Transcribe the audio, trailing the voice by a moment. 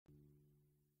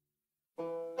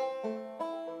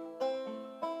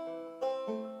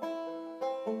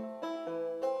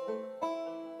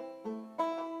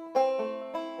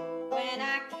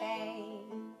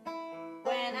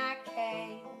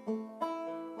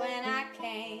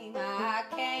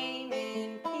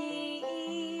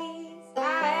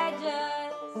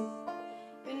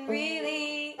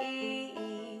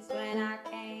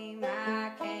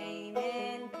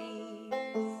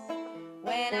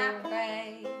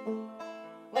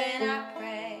when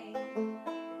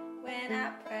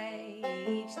I pray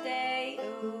each day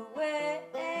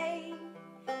away,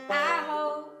 I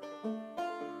hope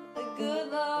the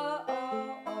good Lord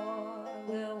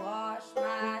will wash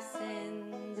my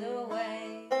sins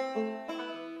away.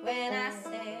 When I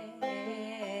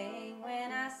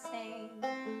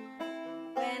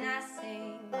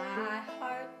sing, my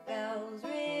heart bells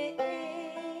ring.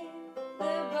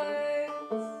 The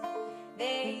birds,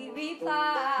 they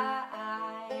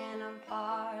reply, and I'm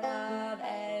part of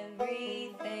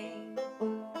everything.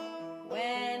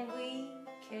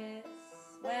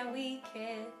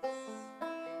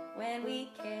 When we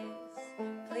kiss,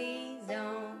 please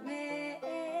don't miss,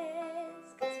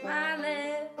 'cause my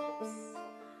lips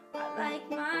are like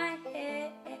my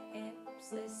hips,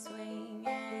 they swing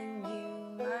and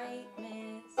you might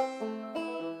miss.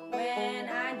 When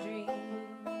I dream,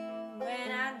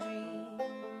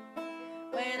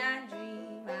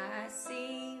 I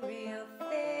see real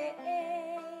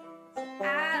things. I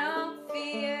don't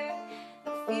fear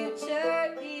the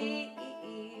future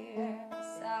here. I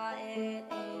saw it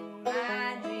in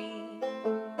my dreams.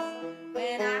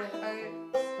 When I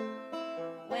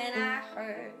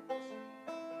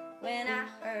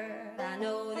hurt, I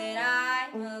know that